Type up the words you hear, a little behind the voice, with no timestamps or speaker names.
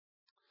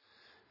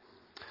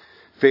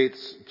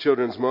Faith's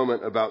children's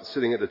moment about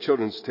sitting at the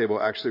children's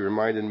table actually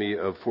reminded me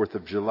of 4th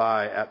of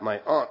July at my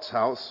aunt's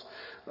house,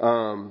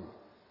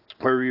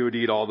 where we would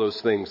eat all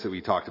those things that we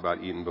talked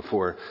about eating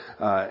before.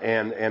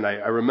 And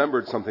I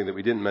remembered something that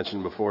we didn't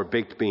mention before,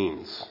 baked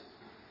beans.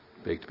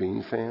 Baked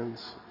bean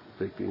fans?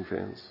 Baked bean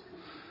fans?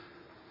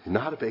 You're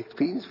not a baked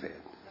beans fan.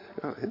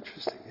 Oh,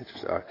 interesting.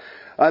 All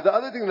right. The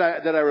other thing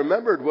that I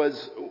remembered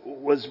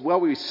was while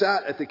we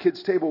sat at the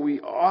kids' table,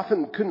 we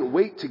often couldn't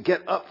wait to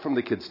get up from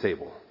the kids'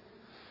 table.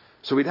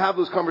 So we'd have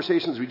those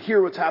conversations, we'd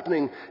hear what's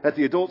happening at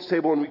the adults'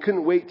 table, and we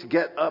couldn't wait to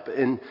get up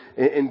and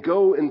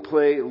go and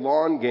play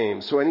lawn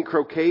games. So any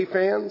croquet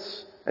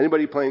fans?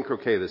 Anybody playing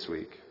croquet this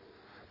week?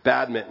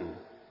 Badminton?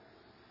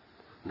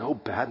 No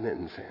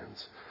badminton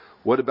fans.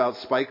 What about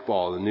spike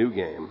ball, the new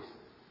game?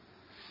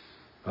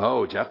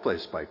 Oh, Jeff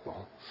plays spike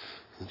ball.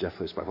 Jeff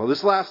plays spike ball.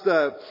 This last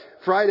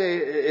Friday,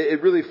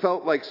 it really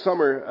felt like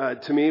summer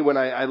to me when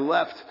I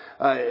left.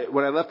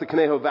 When I left the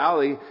Conejo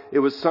Valley, it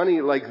was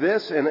sunny like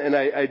this, and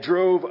I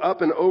drove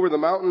up and over the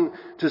mountain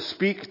to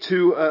speak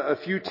to a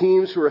few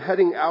teams who were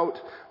heading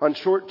out on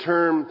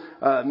short-term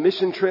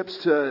mission trips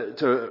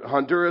to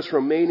Honduras,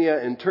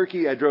 Romania, and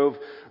Turkey. I drove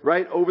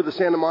right over the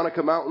Santa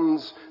Monica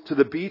Mountains to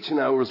the beach, and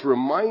I was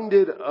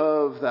reminded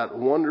of that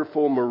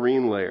wonderful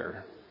marine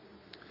layer.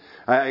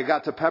 I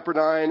got to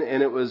Pepperdine,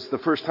 and it was the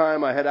first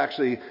time I had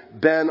actually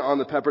been on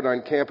the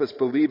Pepperdine campus,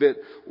 believe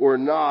it or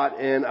not.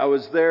 And I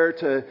was there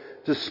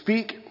to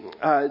speak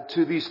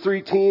to these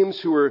three teams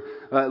who were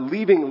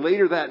leaving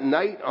later that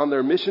night on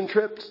their mission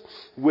trips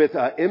with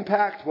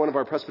Impact, one of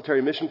our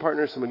Presbyterian mission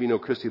partners. Some of you know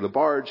Christy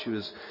Labarge. She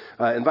was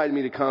invited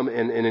me to come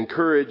and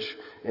encourage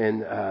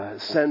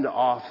and send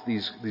off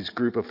these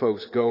group of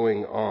folks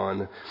going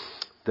on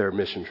their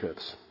mission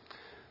trips.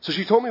 So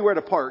she told me where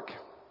to park.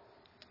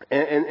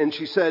 And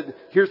she said,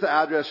 here's the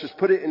address, just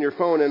put it in your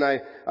phone. And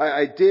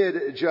I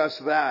did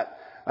just that.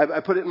 I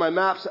put it in my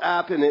Maps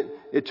app, and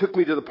it took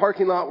me to the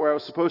parking lot where I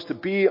was supposed to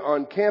be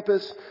on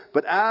campus.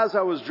 But as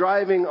I was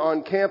driving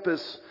on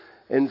campus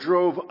and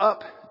drove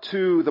up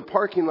to the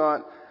parking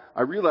lot,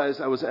 I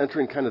realized I was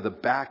entering kind of the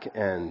back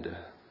end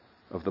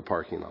of the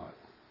parking lot.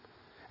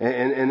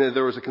 And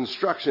there was a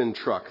construction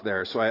truck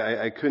there, so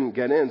I couldn't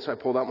get in, so I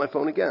pulled out my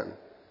phone again.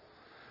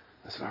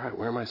 I said, all right,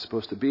 where am I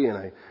supposed to be?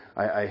 And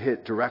I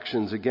hit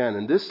directions again.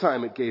 And this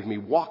time it gave me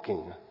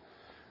walking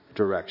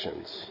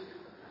directions,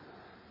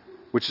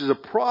 which is a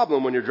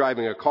problem when you're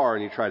driving a car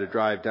and you try to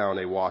drive down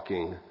a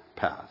walking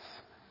path.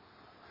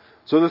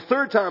 So the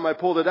third time I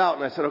pulled it out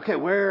and I said, okay,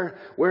 where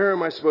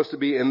am I supposed to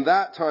be? And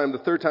that time, the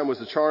third time was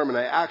the charm, and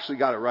I actually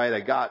got it right. I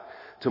got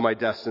to my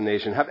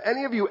destination. Have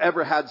any of you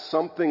ever had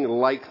something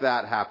like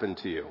that happen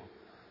to you?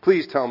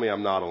 Please tell me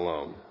I'm not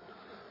alone.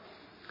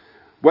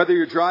 Whether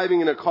you're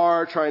driving in a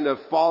car trying to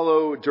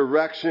follow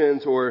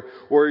directions, or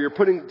you're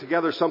putting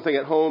together something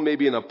at home,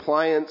 maybe an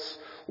appliance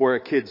or a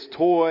kid's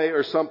toy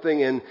or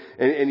something,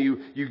 and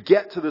you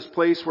get to this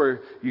place where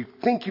you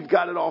think you've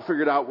got it all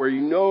figured out, where you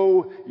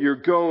know you're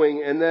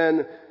going, and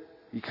then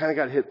you kind of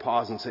got to hit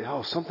pause and say,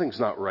 oh, something's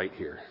not right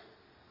here.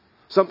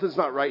 Something's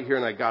not right here,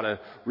 and I got to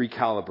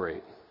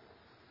recalibrate.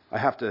 I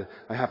have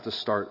to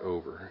start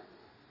over.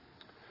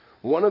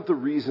 One of the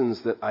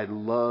reasons that I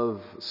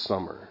love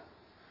summer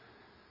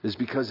is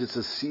because it's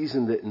a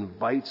season that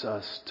invites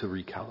us to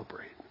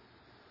recalibrate,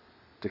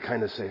 to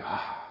kind of say,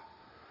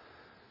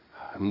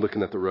 I'm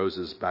looking at the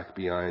roses back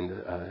behind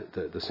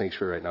the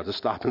sanctuary right now, to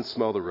stop and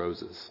smell the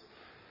roses,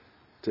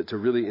 to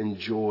really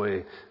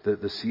enjoy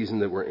the season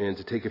that we're in,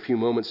 to take a few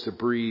moments to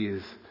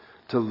breathe,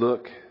 to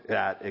look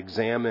at,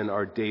 examine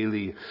our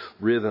daily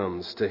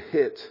rhythms, to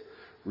hit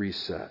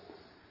reset.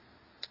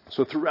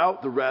 So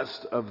throughout the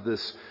rest of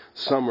this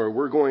summer,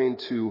 we're going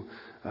to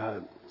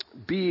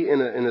be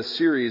in a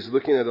series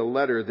looking at a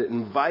letter that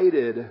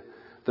invited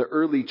the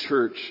early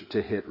church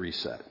to hit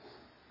reset.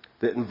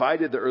 That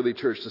invited the early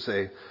church to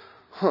say,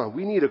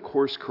 we need a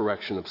course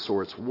correction of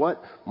sorts.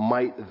 What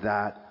might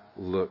that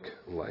look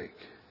like?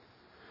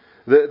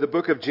 The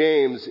book of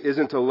James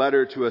isn't a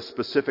letter to a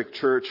specific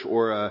church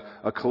or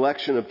a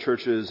collection of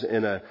churches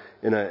in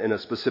a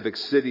specific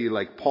city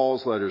like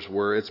Paul's letters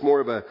were. It's more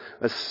of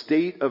a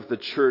state of the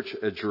church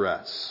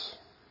address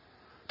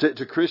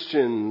to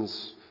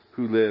Christians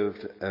who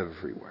lived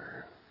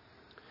everywhere.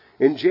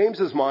 In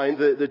James's mind,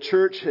 the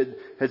church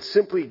had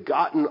simply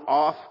gotten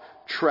off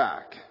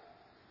track.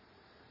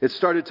 It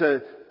started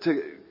to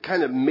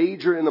kind of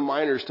major in the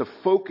minors, to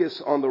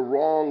focus on the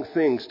wrong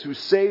things, to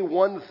say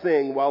one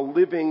thing while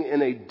living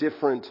in a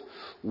different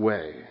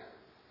way.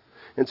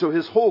 And so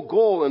his whole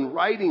goal in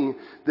writing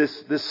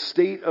this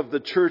state of the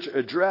church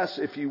address,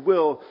 if you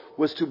will,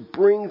 was to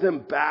bring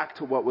them back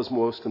to what was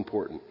most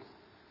important,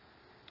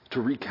 to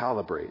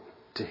recalibrate,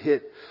 to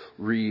hit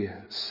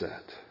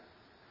reset.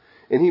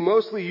 And he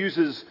mostly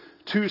uses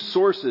two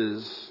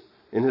sources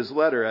in his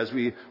letter. As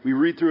we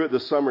read through it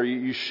this summer,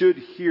 you should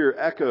hear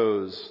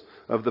echoes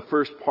of the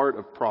first part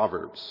of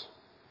Proverbs.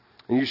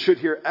 And you should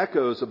hear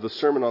echoes of the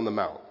Sermon on the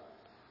Mount.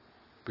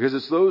 Because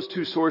it's those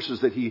two sources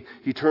that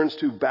he turns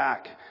to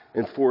back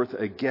and forth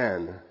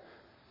again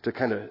to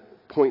kind of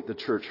point the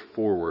church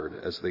forward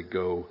as they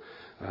go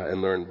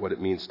and learn what it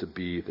means to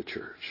be the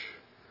church.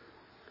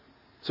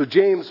 So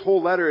James'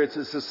 whole letter, it's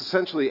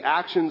essentially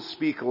actions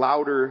speak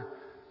louder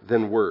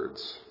than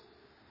words.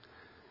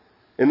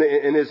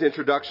 In his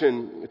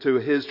introduction to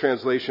his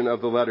translation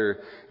of the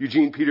letter,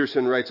 Eugene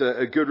Peterson writes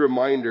a good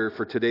reminder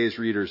for today's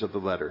readers of the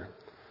letter.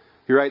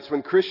 He writes,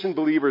 when Christian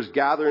believers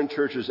gather in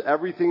churches,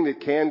 everything that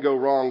can go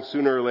wrong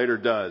sooner or later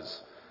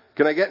does.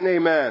 Can I get an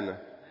amen?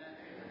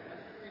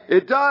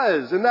 It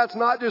does. And that's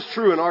not just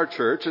true in our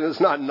church, and it's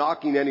not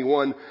knocking any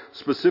one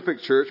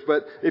specific church,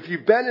 but if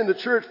you've been in the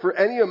church for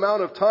any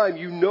amount of time,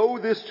 you know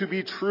this to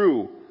be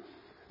true.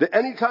 That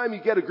anytime you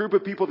get a group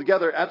of people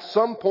together, at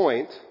some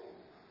point,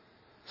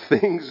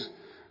 things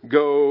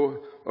go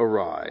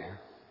awry.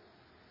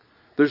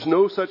 There's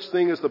no such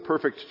thing as the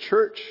perfect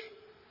church.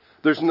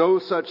 There's no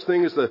such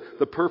thing as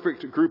the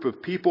perfect group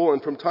of people.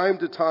 And from time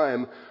to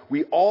time,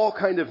 we all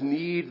kind of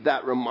need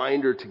that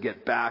reminder to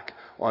get back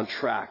on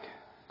track,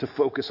 to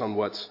focus on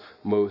what's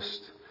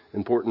most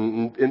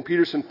important. And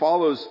Peterson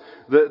follows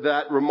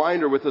that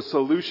reminder with a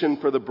solution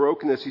for the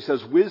brokenness. He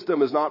says,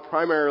 wisdom is not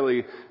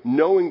primarily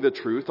knowing the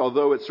truth,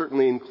 although it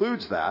certainly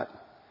includes that.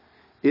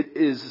 It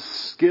is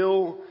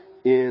skill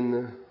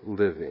in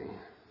living.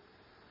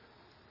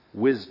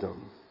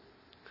 Wisdom.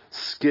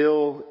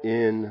 Skill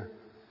in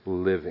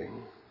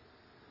living.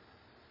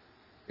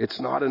 It's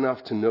not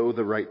enough to know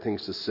the right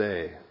things to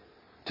say,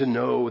 to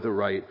know the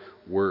right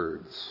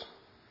words.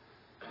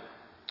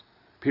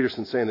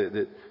 Peterson's saying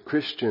that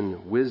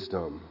Christian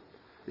wisdom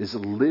is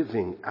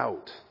living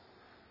out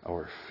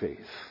our faith.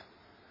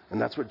 And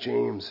that's what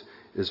James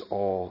is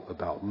all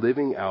about,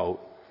 living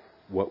out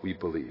what we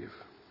believe.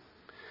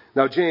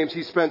 Now, James,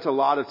 he spent a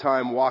lot of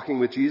time walking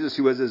with Jesus.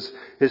 He was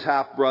his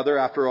half-brother,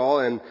 after all,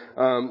 and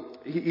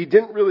he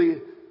didn't really,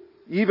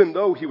 even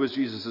though he was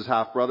Jesus'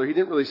 half-brother, he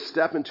didn't really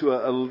step into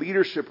a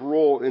leadership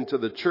role into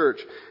the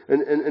church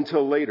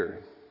until later.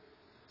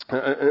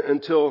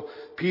 Until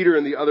Peter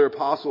and the other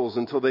apostles,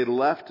 until they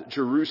left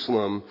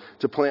Jerusalem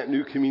to plant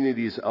new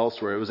communities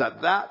elsewhere. It was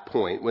at that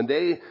point, when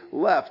they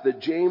left,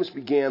 that James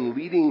began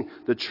leading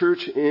the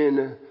church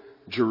in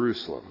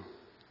Jerusalem.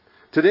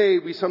 Today,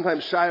 we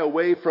sometimes shy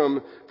away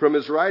from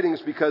his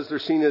writings because they're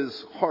seen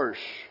as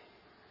harsh,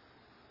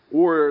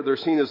 or they're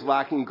seen as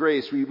lacking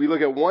grace. We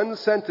look at one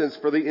sentence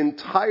for the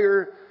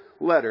entire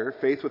letter,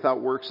 faith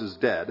without works is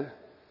dead,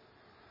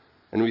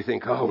 and we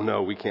think, oh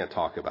no, we can't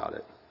talk about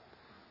it.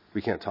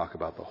 We can't talk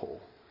about the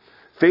whole.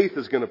 Faith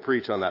is going to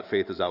preach on that.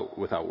 Faith is out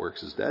without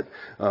works is dead.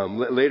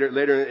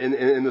 Later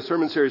in the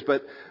sermon series,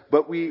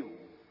 but we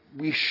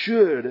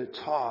should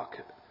talk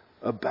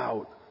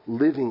about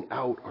living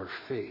out our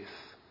faith,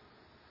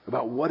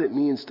 about what it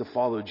means to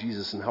follow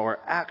Jesus and how our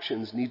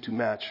actions need to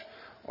match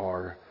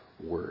our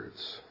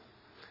words.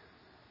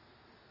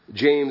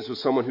 James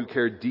was someone who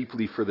cared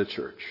deeply for the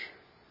church,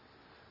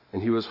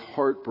 and he was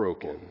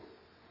heartbroken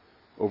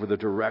over the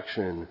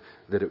direction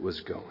that it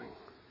was going.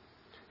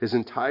 His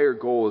entire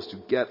goal is to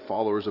get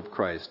followers of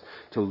Christ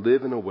to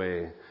live in a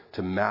way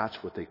to match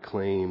what they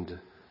claimed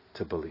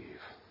to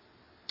believe.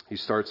 He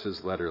starts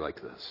his letter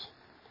like this.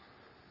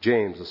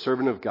 James, a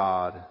servant of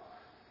God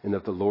and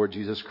of the Lord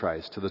Jesus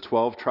Christ, to the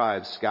 12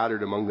 tribes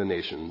scattered among the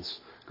nations,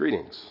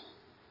 greetings.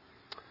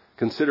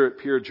 Consider it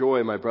pure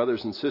joy, my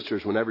brothers and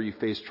sisters, whenever you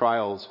face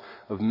trials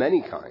of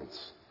many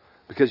kinds,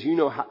 because you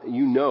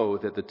know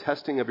that the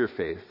testing of your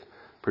faith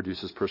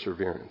produces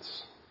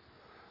perseverance.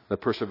 Let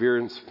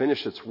perseverance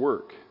finish its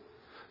work,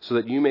 so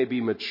that you may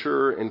be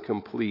mature and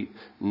complete,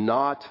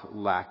 not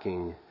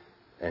lacking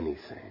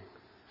anything.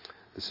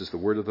 This is the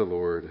word of the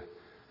Lord.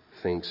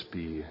 Thanks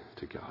be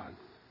to God.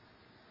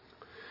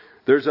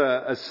 There's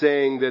a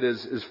saying that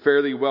is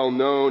fairly well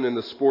known in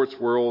the sports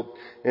world,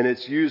 and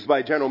it's used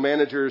by general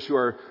managers who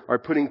are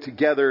putting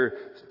together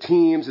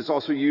teams. It's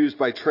also used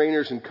by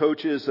trainers and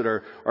coaches that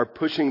are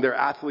pushing their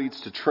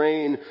athletes to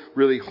train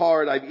really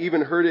hard. I've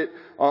even heard it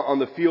on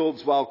the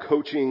fields while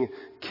coaching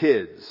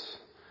kids.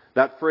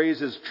 That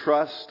phrase is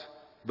trust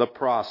the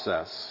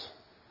process.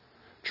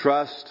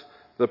 Trust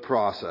the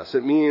process.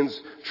 It means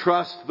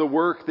trust the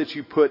work that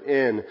you put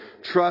in.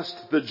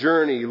 Trust the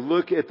journey.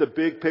 Look at the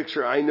big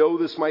picture. I know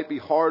this might be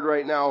hard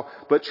right now,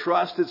 but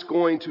trust it's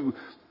going to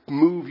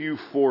move you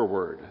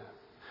forward.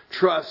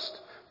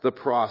 Trust the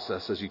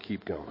process as you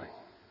keep going.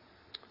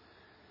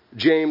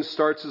 James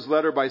starts his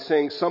letter by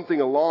saying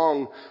something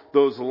along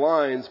those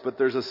lines, but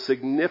there's a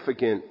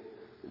significant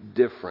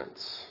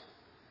difference.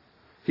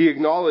 He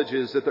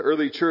acknowledges that the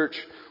early church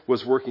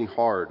was working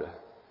hard,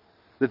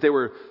 that they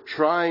were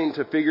trying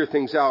to figure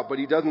things out, but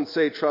he doesn't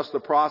say trust the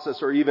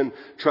process or even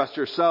trust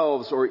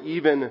yourselves or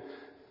even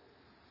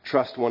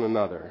trust one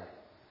another.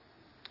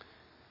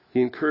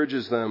 He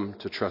encourages them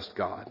to trust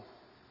God,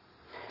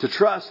 to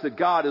trust that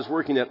God is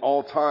working at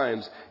all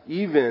times,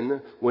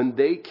 even when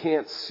they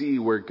can't see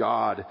where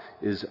God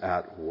is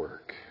at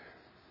work.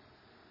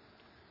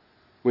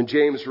 When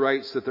James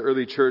writes that the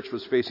early church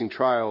was facing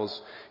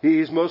trials,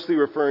 he's mostly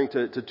referring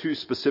to two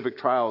specific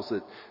trials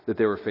that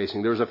they were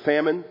facing. There was a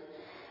famine,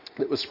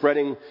 that was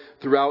spreading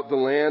throughout the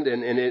land,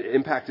 and it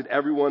impacted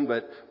everyone,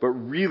 but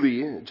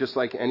really, just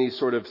like any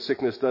sort of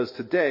sickness does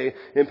today,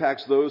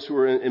 impacts those who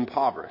are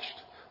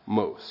impoverished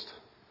most.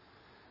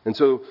 And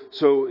so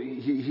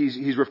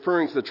he's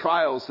referring to the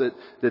trials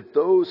that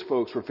those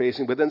folks were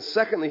facing, but then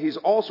secondly, he's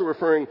also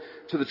referring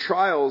to the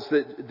trials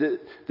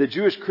that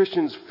Jewish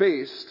Christians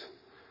faced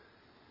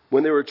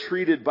when they were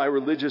treated by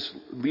religious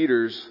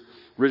leaders,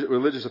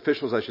 religious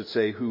officials, I should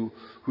say, who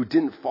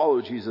didn't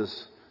follow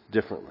Jesus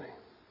differently.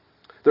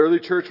 The early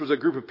church was a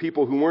group of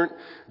people who weren't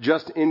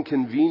just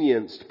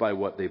inconvenienced by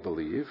what they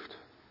believed.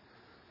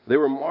 They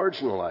were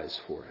marginalized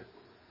for it.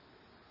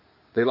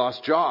 They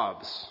lost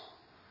jobs.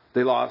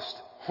 They lost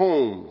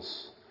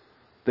homes.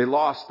 They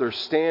lost their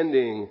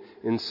standing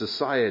in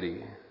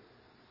society.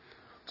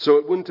 So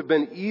it wouldn't have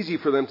been easy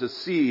for them to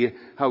see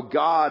how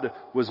God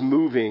was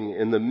moving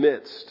in the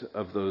midst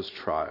of those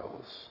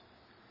trials.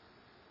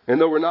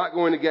 And though we're not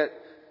going to get,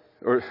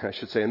 or I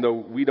should say, and though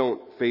we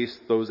don't face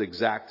those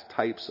exact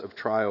types of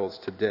trials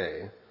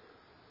today,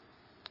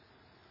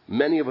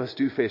 many of us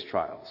do face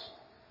trials.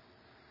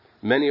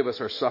 Many of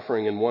us are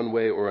suffering in one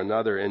way or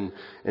another, and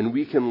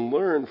we can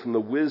learn from the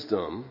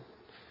wisdom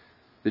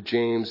that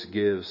James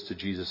gives to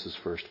Jesus'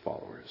 first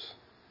followers.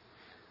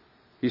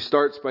 He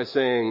starts by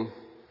saying,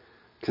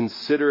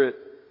 consider it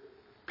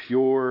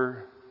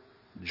pure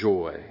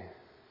joy,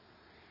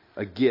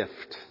 a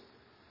gift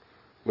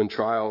when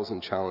trials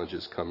and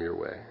challenges come your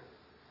way.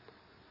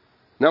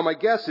 Now, my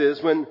guess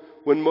is when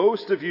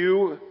most of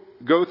you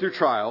go through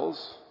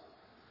trials,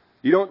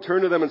 you don't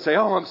turn to them and say,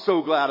 oh, I'm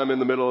so glad I'm in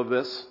the middle of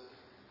this.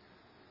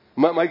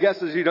 My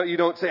guess is you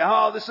don't say,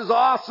 oh, this is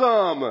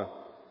awesome.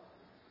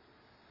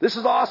 This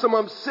is awesome,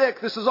 I'm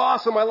sick. This is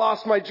awesome, I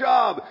lost my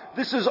job.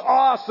 This is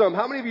awesome.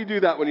 How many of you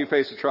do that when you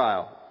face a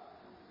trial?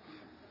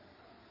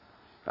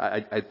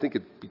 I think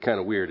it'd be kind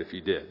of weird if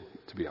you did,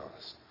 to be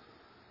honest.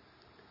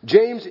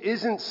 James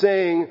isn't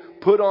saying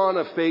put on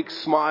a fake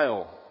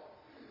smile.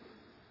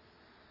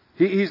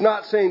 He's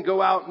not saying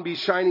go out and be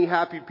shiny,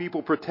 happy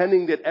people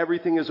pretending that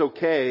everything is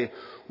okay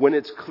when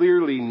it's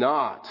clearly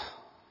not.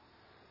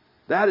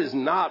 That is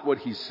not what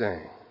he's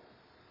saying.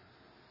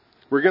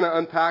 We're going to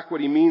unpack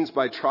what he means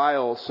by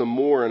trial some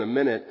more in a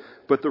minute,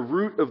 but the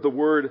root of the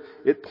word,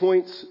 it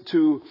points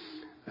to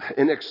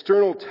an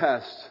external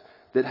test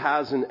that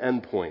has an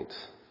endpoint.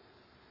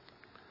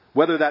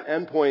 Whether that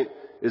endpoint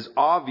is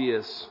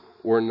obvious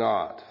or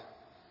not.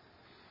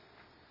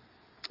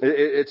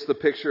 It's the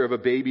picture of a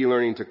baby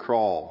learning to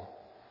crawl,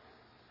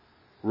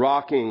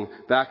 rocking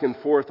back and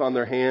forth on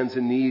their hands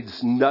and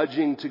knees,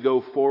 nudging to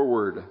go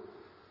forward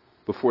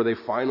before they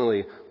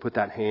finally put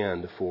that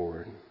hand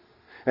forward.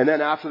 And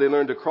then after they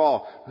learn to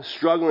crawl,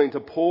 struggling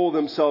to pull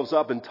themselves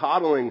up and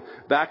toddling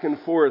back and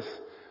forth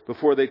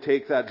before they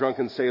take that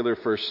drunken sailor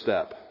first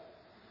step.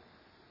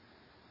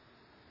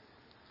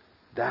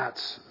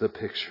 That's the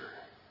picture.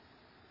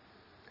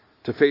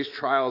 To face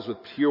trials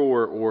with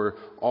pure or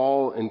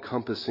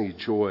all-encompassing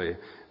joy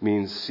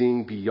means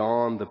seeing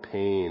beyond the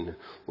pain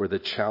or the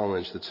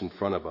challenge that's in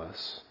front of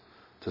us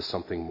to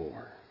something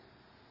more.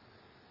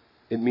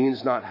 It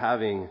means not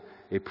having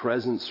a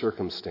present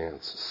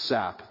circumstance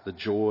sap the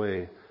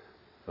joy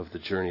of the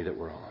journey that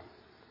we're on.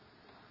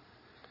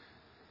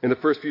 In the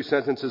first few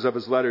sentences of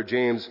his letter,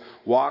 James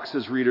walks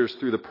his readers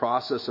through the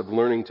process of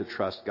learning to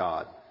trust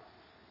God.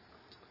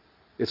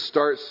 It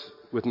starts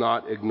with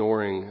not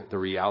ignoring the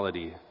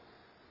reality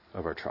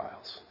of our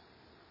trials.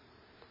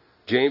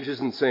 James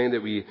isn't saying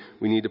that we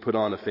need to put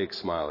on a fake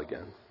smile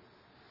again,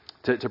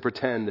 to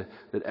pretend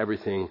that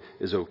everything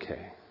is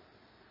okay.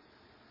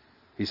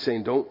 He's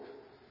saying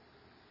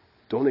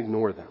don't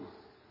ignore them.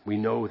 We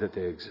know that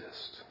they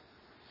exist.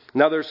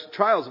 Now there's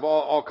trials of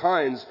all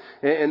kinds,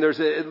 and there's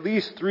at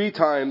least three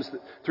types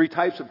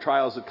of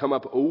trials that come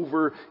up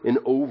over and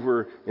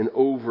over and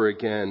over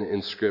again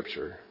in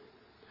Scripture.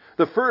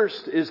 The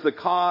first is the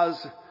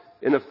cause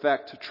and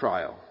effect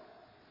trial.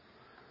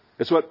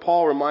 It's what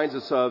Paul reminds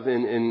us of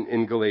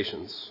in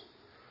Galatians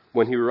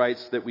when he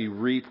writes that we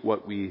reap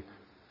what we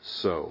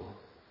sow.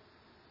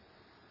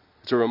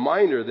 It's a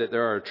reminder that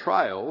there are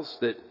trials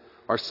that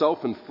are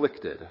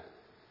self-inflicted.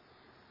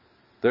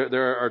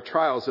 There are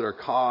trials that are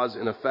cause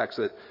and effects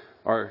that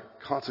are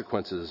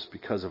consequences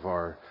because of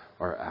our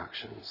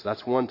actions.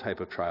 That's one type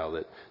of trial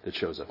that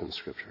shows up in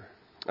Scripture.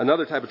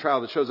 Another type of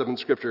trial that shows up in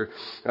Scripture,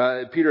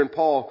 Peter and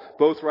Paul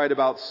both write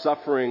about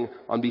suffering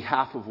on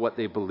behalf of what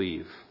they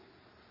believe.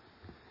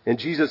 And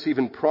Jesus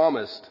even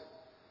promised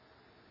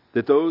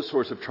that those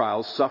sorts of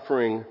trials,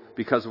 suffering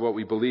because of what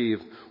we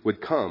believe, would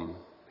come.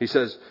 He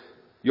says,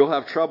 you'll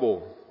have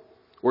trouble,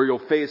 or you'll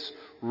face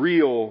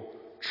real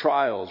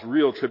trials,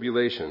 real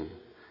tribulation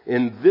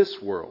in this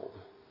world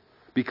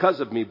because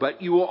of me, but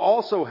you will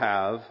also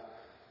have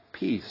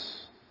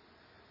peace.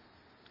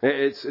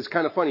 It's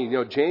kind of funny,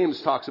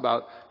 James talks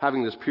about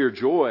having this pure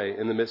joy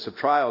in the midst of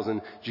trials,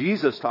 and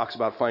Jesus talks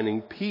about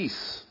finding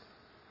peace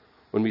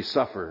when we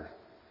suffer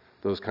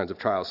those kinds of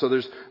trials. So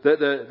there's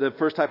the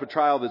first type of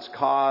trial that's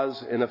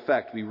cause and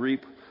effect. We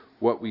reap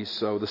what we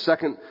sow. The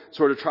second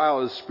sort of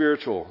trial is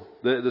spiritual.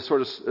 The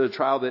sort of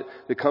trial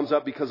that comes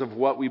up because of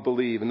what we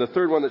believe. And the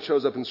third one that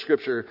shows up in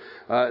Scripture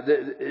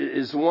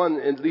is one,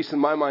 at least in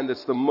my mind,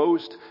 that's the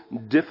most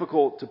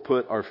difficult to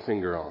put our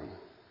finger on.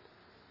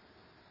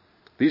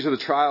 These are the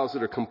trials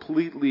that are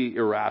completely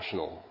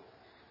irrational,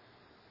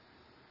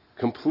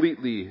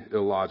 completely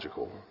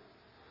illogical.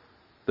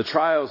 The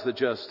trials that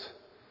just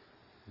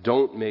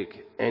don't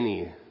make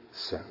any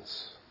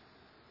sense.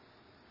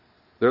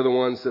 They're the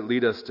ones that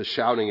lead us to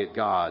shouting at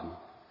God,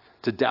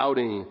 to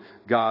doubting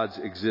God's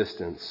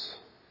existence.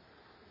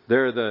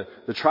 They're the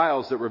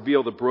trials that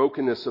reveal the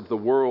brokenness of the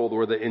world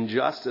or the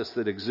injustice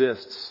that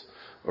exists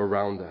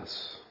around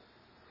us.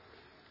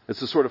 It's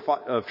the sort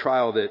of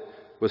trial that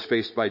was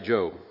faced by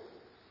Job.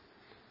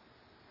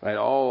 Right?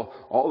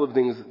 All of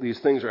these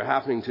things are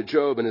happening to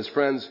Job and his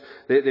friends.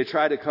 They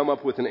try to come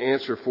up with an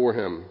answer for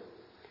him.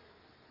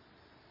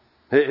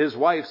 His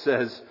wife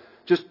says,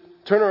 just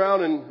turn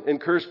around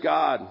and curse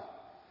God.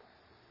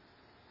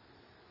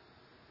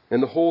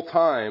 And the whole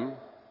time,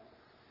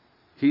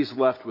 he's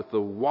left with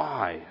the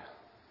why.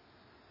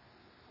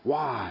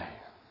 Why?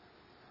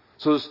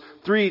 So there's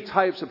three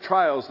types of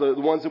trials. The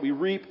ones that we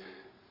reap.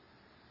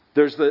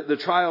 There's the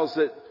trials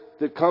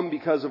that come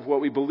because of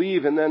what we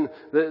believe. And then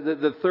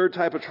the third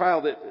type of trial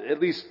that, at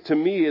least to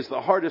me, is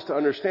the hardest to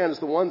understand is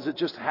the ones that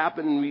just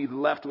happen and we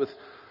left with,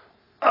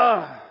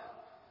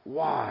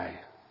 why?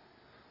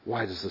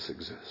 Why does this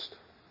exist?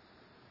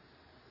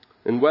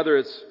 And whether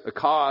it's a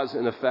cause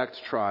and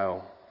effect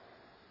trial,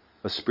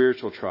 a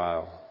spiritual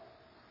trial,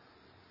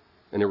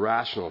 an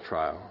irrational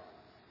trial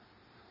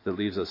that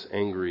leaves us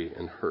angry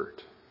and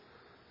hurt,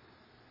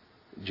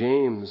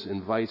 James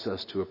invites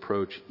us to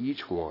approach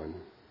each one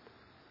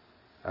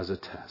as a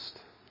test.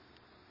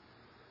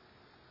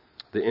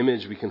 The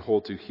image we can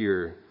hold to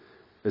here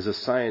is a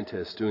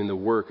scientist doing the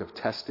work of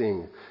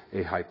testing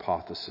a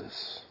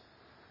hypothesis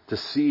to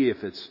see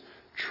if it's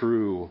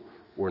true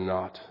or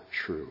not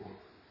true.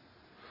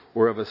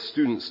 Or of a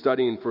student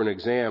studying for an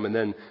exam and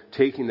then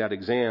taking that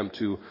exam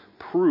to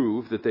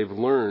prove that they've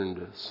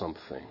learned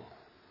something.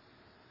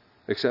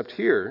 Except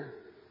here,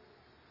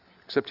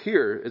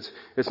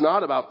 it's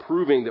not about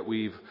proving that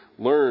we've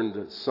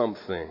learned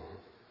something.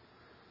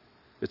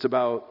 It's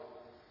about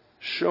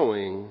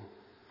showing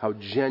how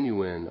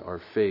genuine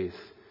our faith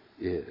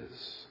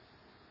is.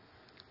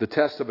 The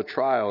test of a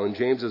trial, in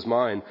James's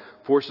mind,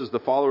 forces the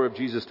follower of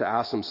Jesus to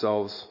ask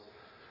themselves,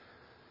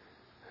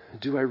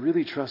 do I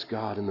really trust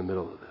God in the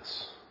middle of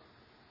this?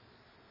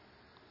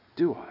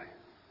 Do I?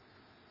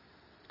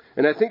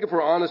 And I think if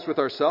we're honest with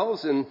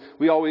ourselves, and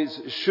we always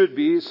should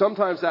be,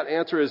 sometimes that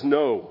answer is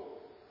no.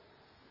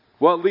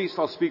 Well, at least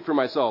I'll speak for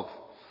myself.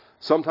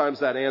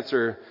 Sometimes that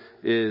answer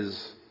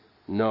is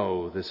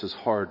no, this is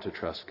hard to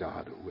trust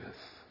God with.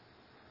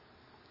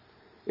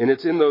 And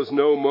it's in those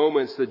no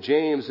moments that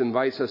James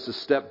invites us to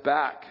step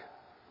back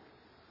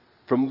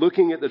from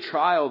looking at the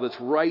trial that's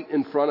right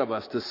in front of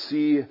us to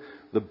see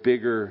the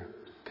bigger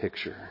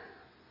picture.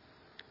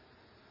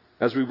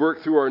 As we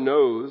work through our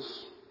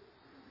no's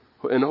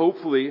and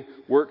hopefully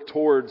work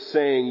towards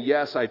saying,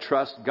 yes, I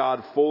trust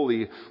God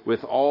fully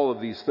with all of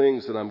these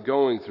things that I'm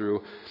going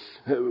through,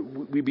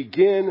 we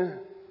begin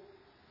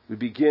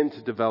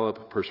to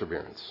develop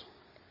perseverance.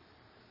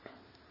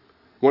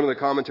 One of the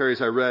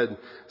commentaries I read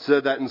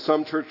said that in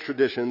some church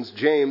traditions,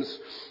 James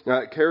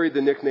carried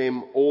the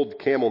nickname Old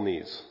Camel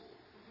Knees.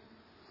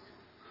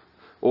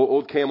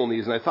 Old Camel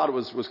Knees, and I thought it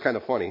was kind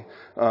of funny.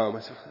 I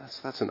said,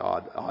 that's an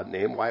odd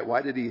name.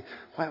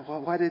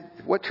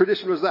 What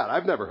tradition was that?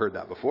 I've never heard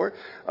that before.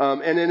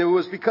 And then it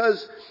was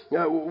because,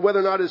 whether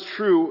or not it's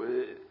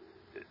true,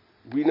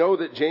 we know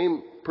that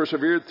James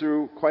persevered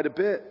through quite a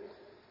bit.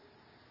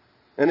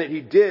 And that he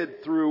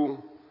did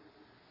through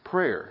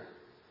prayer.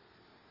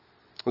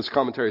 This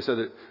commentary said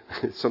that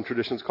some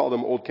traditions called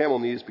him Old Camel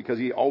Knees because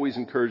he always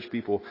encouraged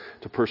people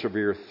to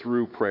persevere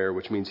through prayer,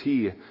 which means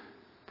he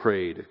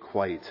prayed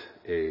quite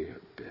a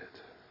bit.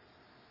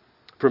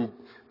 From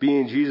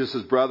being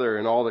Jesus' brother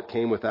and all that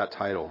came with that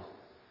title,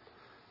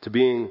 to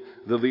being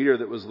the leader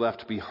that was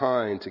left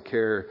behind to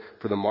care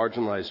for the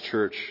marginalized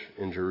church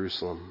in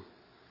Jerusalem,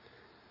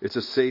 it's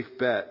a safe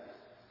bet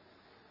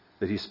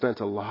that he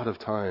spent a lot of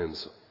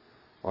times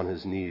on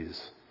his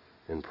knees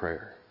in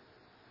prayer,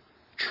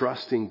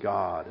 trusting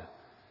God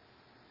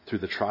through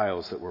the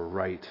trials that were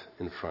right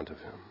in front of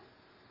him.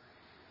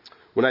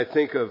 When I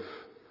think of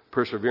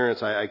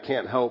perseverance, I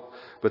can't help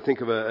but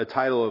think of a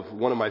title of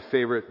one of my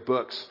favorite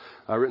books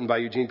written by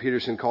Eugene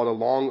Peterson called A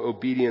Long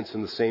Obedience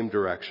in the Same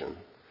Direction.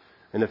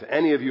 And if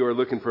any of you are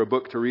looking for a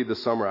book to read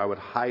this summer, I would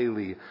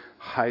highly,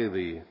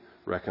 highly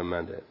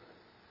recommend it.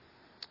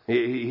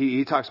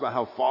 He talks about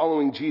how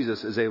following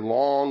Jesus is a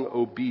long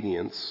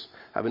obedience,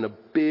 having a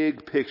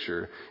big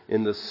picture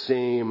in the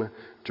same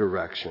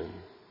direction.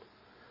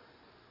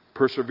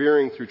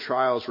 Persevering through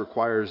trials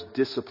requires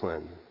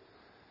discipline.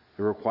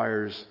 It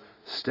requires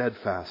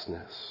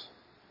steadfastness.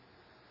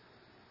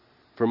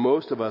 For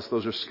most of us,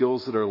 those are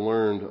skills that are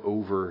learned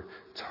over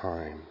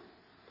time,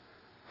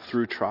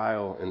 through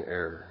trial and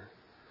error,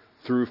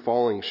 through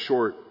falling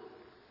short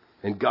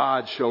and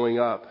God showing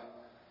up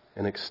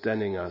and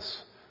extending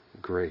us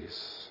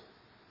grace.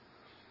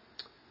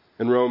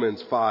 In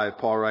Romans 5,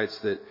 Paul writes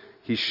that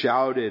he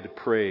shouted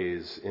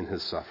praise in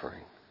his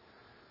suffering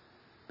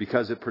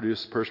because it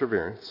produced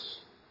perseverance,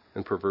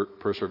 and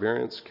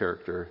perseverance,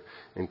 character,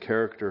 and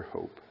character,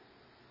 hope.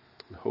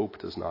 And hope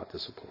does not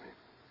disappoint.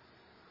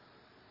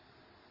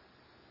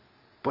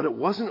 But it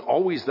wasn't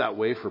always that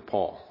way for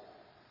Paul.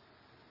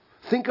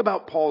 Think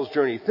about Paul's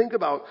journey. Think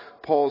about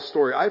Paul's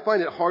story. I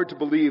find it hard to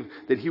believe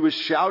that he was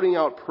shouting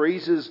out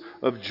praises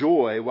of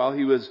joy while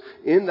he was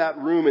in that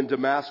room in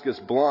Damascus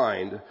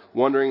blind,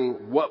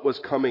 wondering what was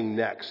coming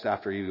next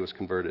after he was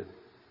converted.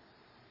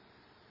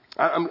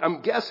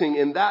 I'm guessing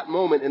in that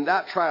moment, in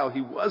that trial,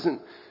 he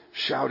wasn't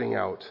shouting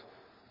out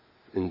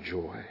in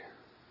joy.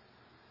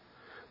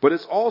 But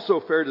it's also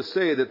fair to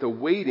say that the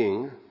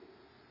waiting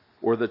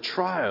or the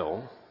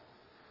trial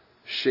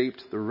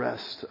shaped the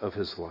rest of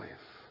his life.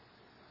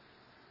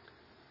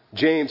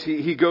 James,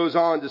 he goes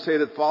on to say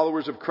that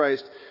followers of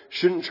Christ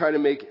shouldn't try to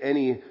make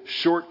any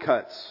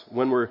shortcuts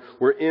when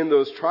we're in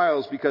those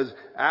trials, because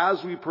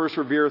as we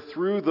persevere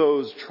through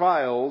those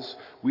trials,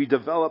 we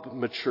develop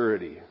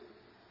maturity.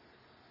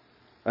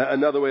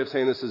 Another way of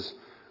saying this is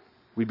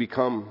we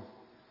become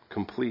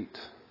complete.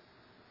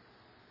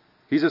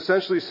 He's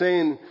essentially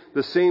saying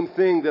the same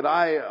thing that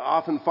I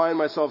often find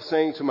myself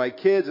saying to my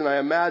kids, and I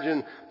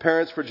imagine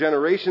parents for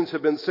generations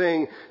have been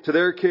saying to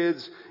their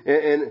kids,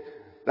 and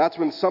that's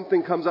when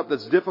something comes up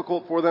that's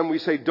difficult for them. We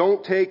say,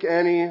 don't take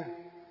any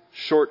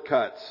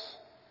shortcuts.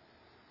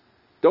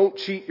 Don't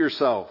cheat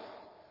yourself.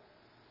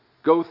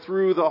 Go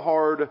through the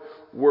hard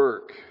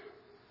work.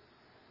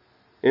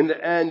 In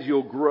the end,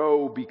 you'll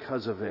grow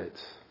because of it.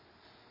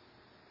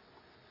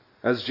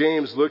 As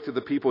James looked at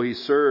the people he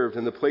served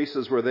and the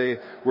places where they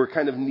were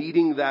kind of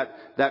needing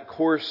that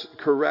course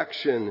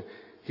correction,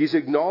 he's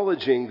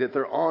acknowledging that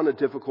they're on a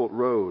difficult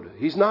road.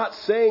 He's not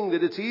saying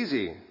that it's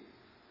easy.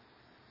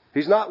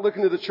 He's not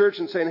looking to the church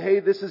and saying, hey,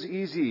 this is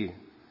easy.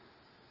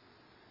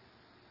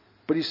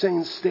 But he's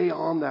saying, stay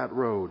on that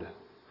road.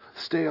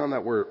 Stay on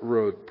that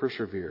road.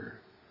 Persevere.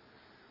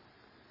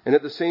 And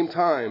at the same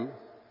time,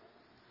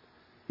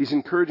 he's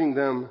encouraging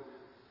them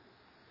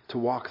to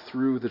walk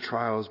through the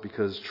trials,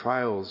 because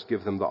trials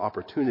give them the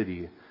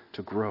opportunity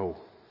to grow.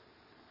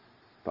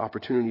 The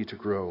opportunity to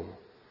grow.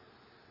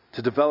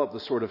 To develop the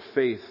sort of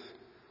faith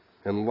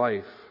and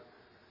life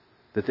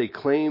that they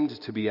claimed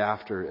to be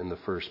after in the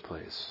first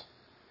place.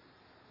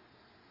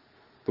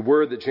 The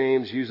word that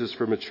James uses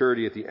for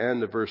maturity at the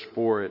end of verse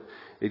 4,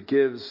 it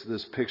gives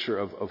this picture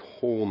of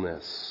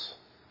wholeness.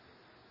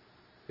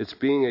 It's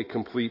being a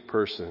complete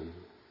person.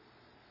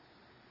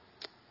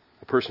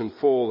 A person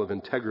full of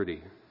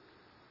integrity.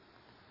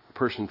 A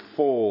person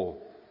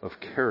full of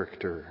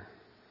character.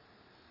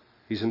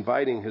 He's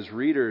inviting his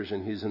readers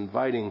and he's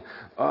inviting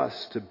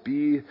us to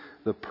be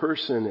the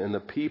person and the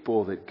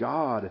people that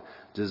God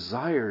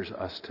desires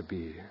us to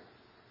be.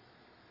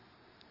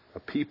 A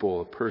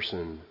people, a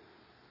person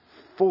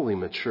fully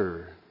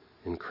mature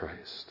in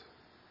Christ.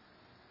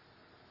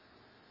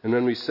 And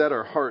when we set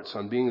our hearts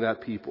on being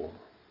that people,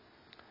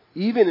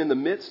 even in the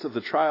midst of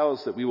the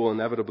trials that we will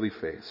inevitably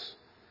face,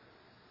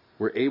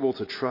 we're able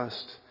to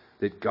trust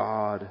that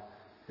God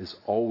is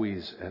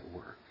always at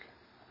work.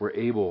 We're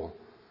able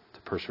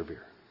to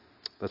persevere.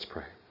 Let's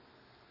pray.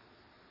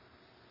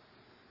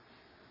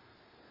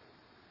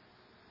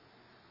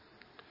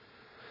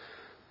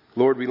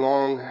 Lord, we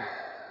long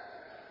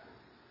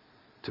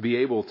to be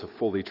able to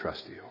fully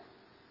trust you.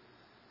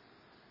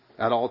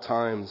 At all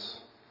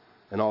times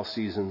and all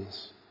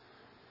seasons,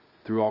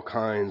 through all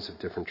kinds of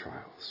different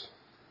trials.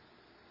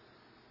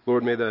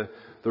 Lord, may the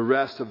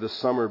rest of the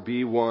summer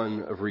be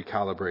one of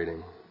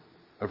recalibrating,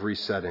 of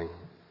resetting,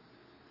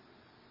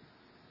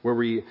 where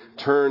we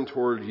turn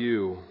toward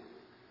you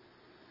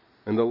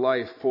and the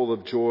life full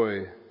of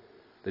joy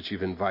that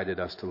you've invited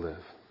us to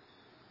live.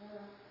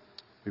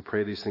 We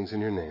pray these things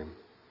in your name.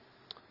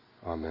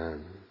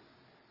 Amen.